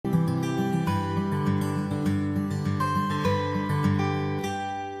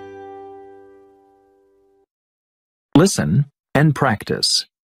Listen and practice.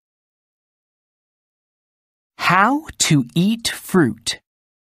 How to eat fruit.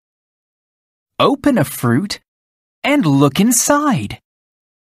 Open a fruit and look inside.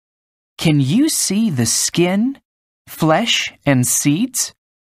 Can you see the skin, flesh, and seeds?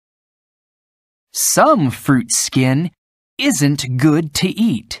 Some fruit skin isn't good to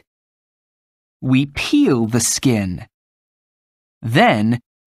eat. We peel the skin. Then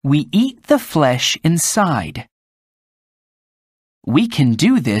we eat the flesh inside. We can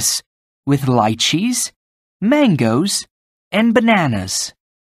do this with lychees, mangoes, and bananas.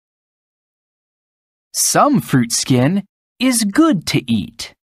 Some fruit skin is good to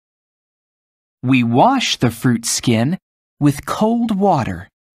eat. We wash the fruit skin with cold water.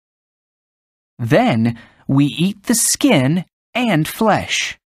 Then we eat the skin and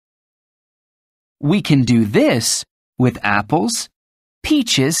flesh. We can do this with apples,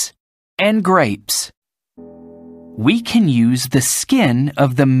 peaches, and grapes. We can use the skin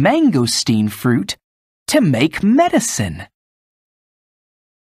of the mangosteen fruit to make medicine.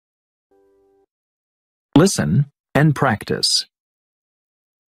 Listen and practice.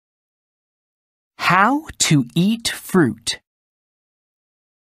 How to eat fruit.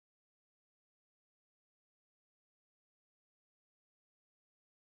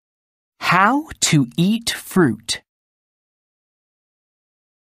 How to eat fruit.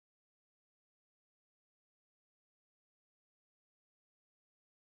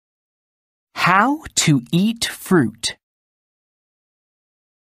 How to eat fruit.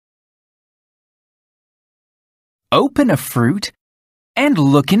 Open a fruit and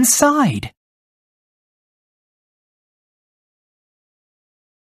look inside.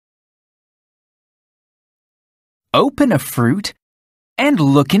 Open a fruit and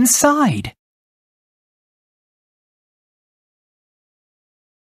look inside.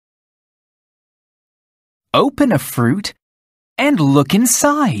 Open a fruit and look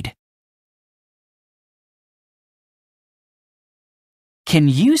inside. Can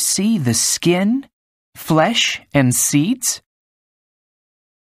you see the skin, flesh, and seeds?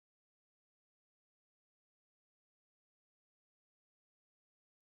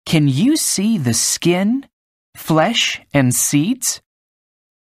 Can you see the skin, flesh, and seeds?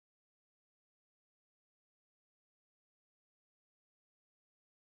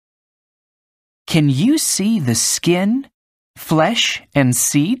 Can you see the skin, flesh, and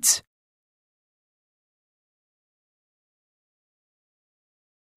seeds?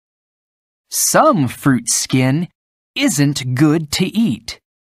 Some fruit skin isn't good to eat.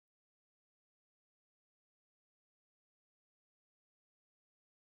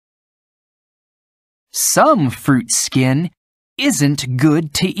 Some fruit skin isn't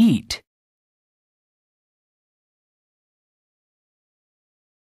good to eat.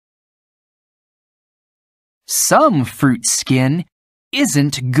 Some fruit skin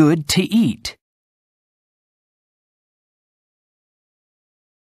isn't good to eat.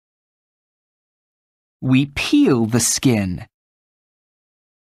 We peel the skin.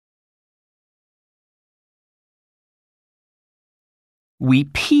 We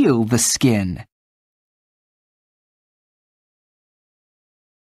peel the skin.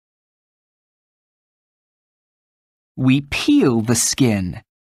 We peel the skin.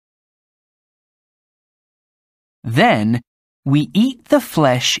 Then we eat the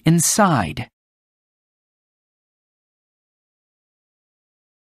flesh inside.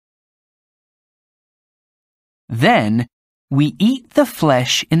 Then we eat the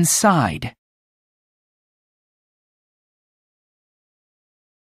flesh inside.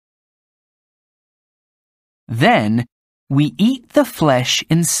 Then we eat the flesh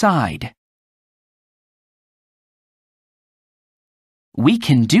inside. We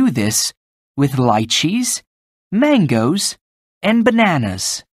can do this with lychees, mangoes, and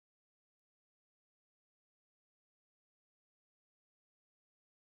bananas.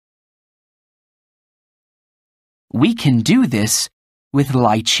 We can do this with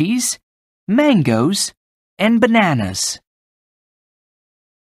lychees, mangoes, and bananas.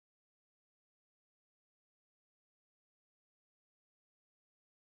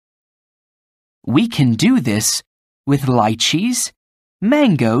 We can do this with lychees,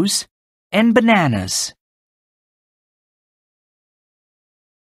 mangoes, and bananas.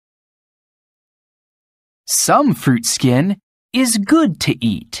 Some fruit skin is good to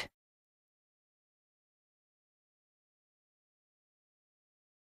eat.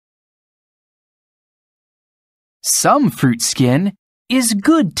 Some fruit skin is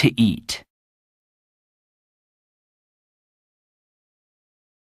good to eat.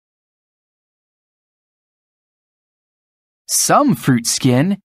 Some fruit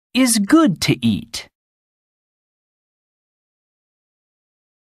skin is good to eat.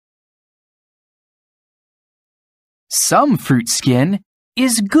 Some fruit skin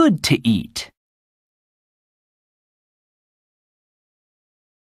is good to eat.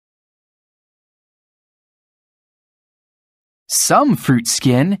 Some fruit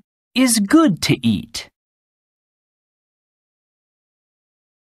skin is good to eat.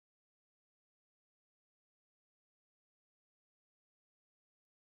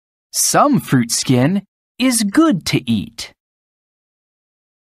 Some fruit skin is good to eat.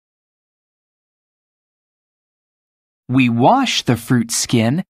 We wash the fruit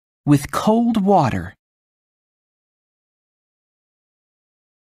skin with cold water.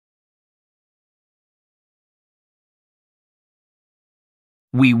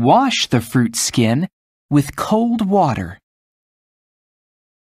 We wash the fruit skin with cold water.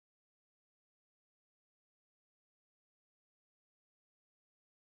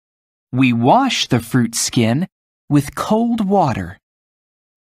 We wash the fruit skin with cold water.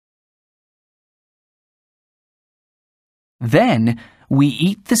 Then we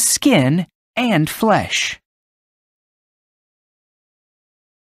eat the skin and flesh.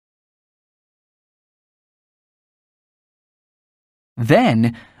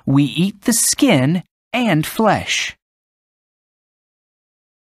 Then we eat the skin and flesh.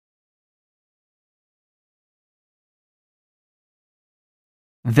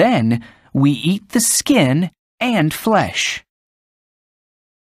 Then we eat the skin and flesh.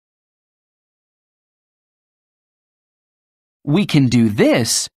 We can do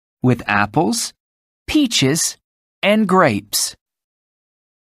this with apples, peaches, and grapes.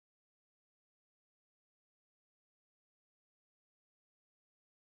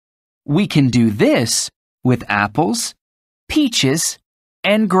 We can do this with apples, peaches,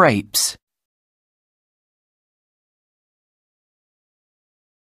 and grapes.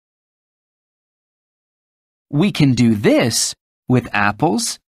 We can do this with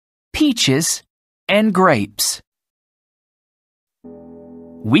apples, peaches, and grapes.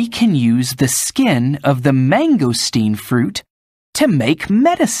 We can use the skin of the mangosteen fruit to make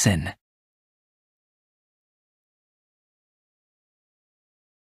medicine.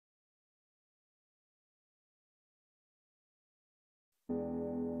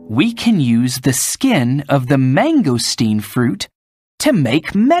 We can use the skin of the mangosteen fruit to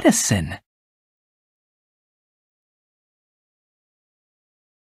make medicine.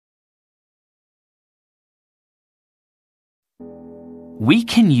 We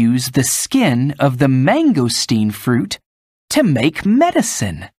can use the skin of the mangosteen fruit to make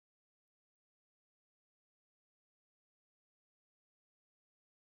medicine.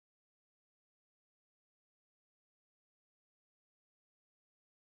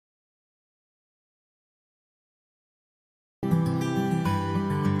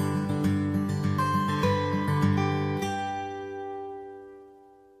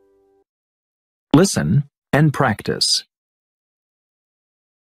 Listen and practice.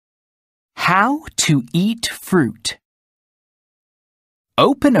 How to eat fruit.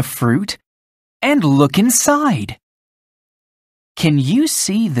 Open a fruit and look inside. Can you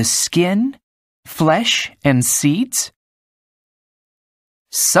see the skin, flesh, and seeds?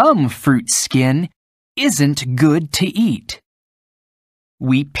 Some fruit skin isn't good to eat.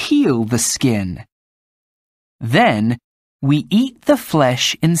 We peel the skin. Then we eat the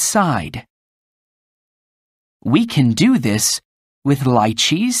flesh inside. We can do this with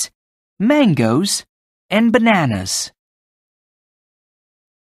lychees, mangoes, and bananas.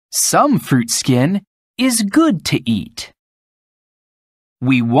 Some fruit skin is good to eat.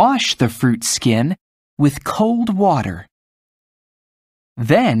 We wash the fruit skin with cold water.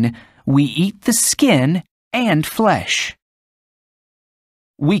 Then we eat the skin and flesh.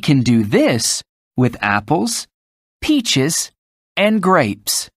 We can do this with apples, peaches, and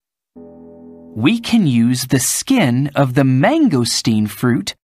grapes. We can use the skin of the mangosteen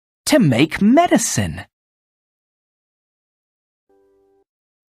fruit to make medicine.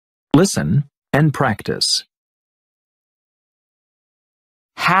 Listen and practice.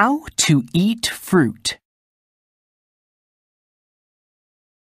 How to eat fruit.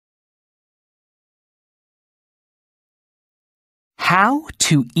 How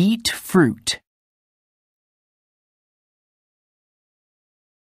to eat fruit.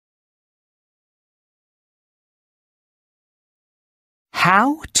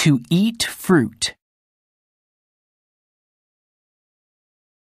 How to eat fruit.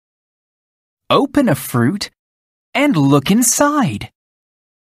 Open a fruit and look inside.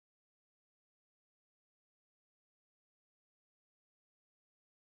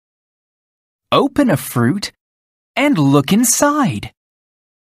 Open a fruit and look inside.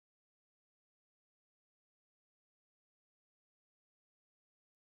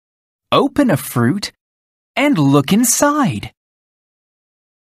 Open a fruit and look inside.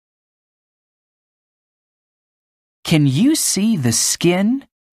 Can you see the skin,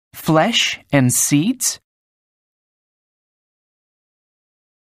 flesh, and seeds?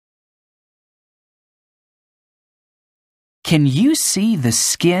 Can you see the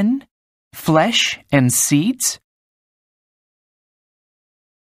skin, flesh, and seeds?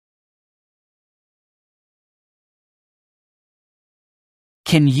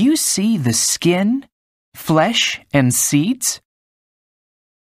 Can you see the skin, flesh, and seeds?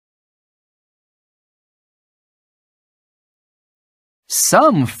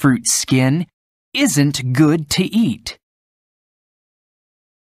 Some fruit skin isn't good to eat.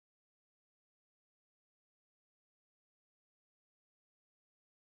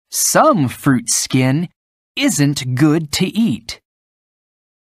 Some fruit skin isn't good to eat.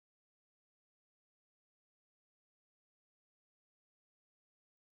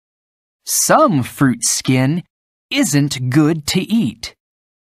 Some fruit skin isn't good to eat.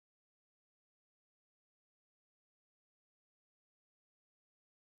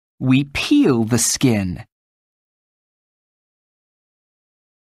 We peel the skin.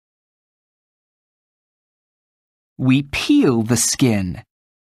 We peel the skin.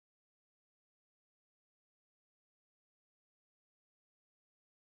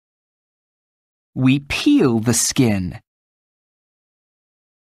 We peel the skin.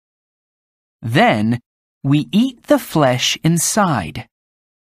 Then we eat the flesh inside.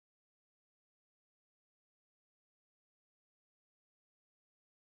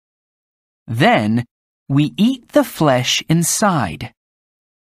 Then we eat the flesh inside.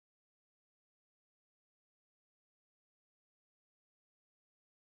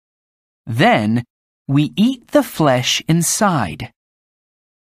 Then we eat the flesh inside.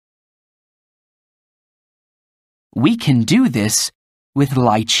 We can do this with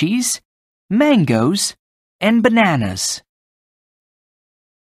lychees, mangoes, and bananas.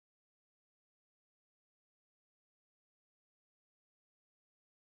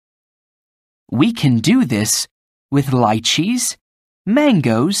 We can do this with lychees,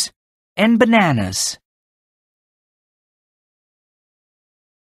 mangoes, and bananas.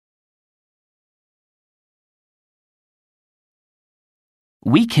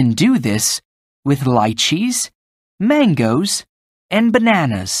 We can do this with lychees, mangoes, and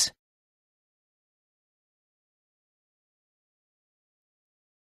bananas.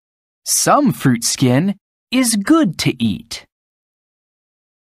 Some fruit skin is good to eat.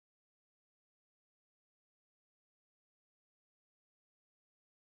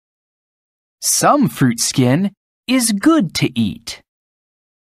 Some fruit skin is good to eat.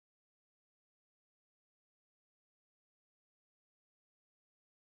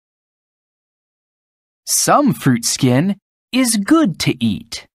 Some fruit skin is good to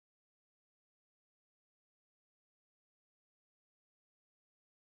eat.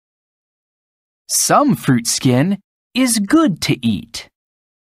 Some fruit skin is good to eat.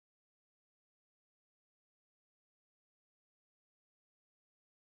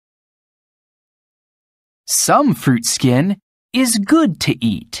 Some fruit skin is good to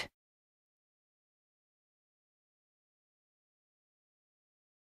eat.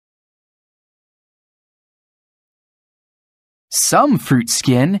 Some fruit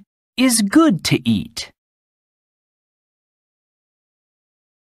skin is good to eat.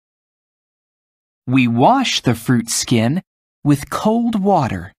 We wash the fruit skin with cold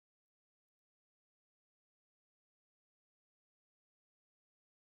water.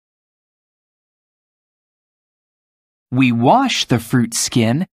 We wash the fruit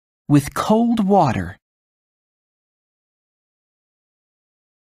skin with cold water.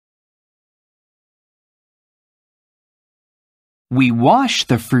 We wash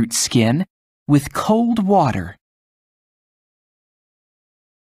the fruit skin with cold water.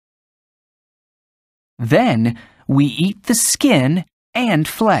 Then we eat the skin and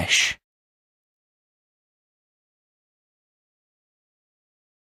flesh.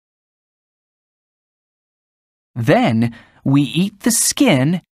 Then we eat the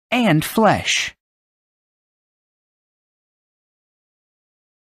skin and flesh.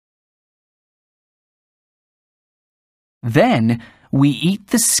 Then we eat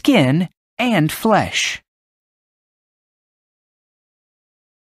the skin and flesh.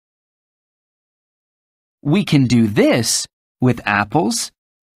 We can do this with apples,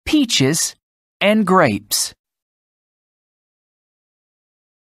 peaches, and grapes.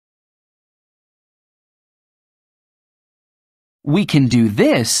 We can do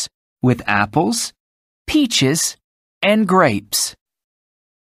this with apples, peaches, and grapes.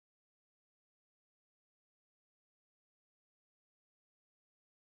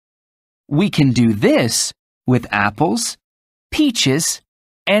 We can do this with apples, peaches,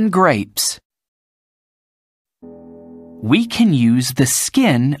 and grapes. We can use the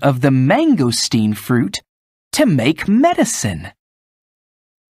skin of the mangosteen fruit to make medicine.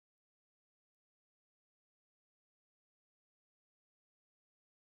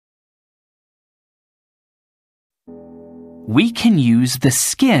 We can use the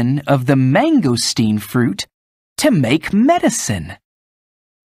skin of the mangosteen fruit to make medicine.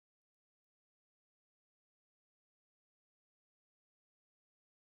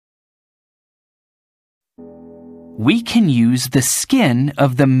 We can use the skin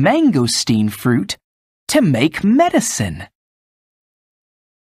of the mangosteen fruit to make medicine.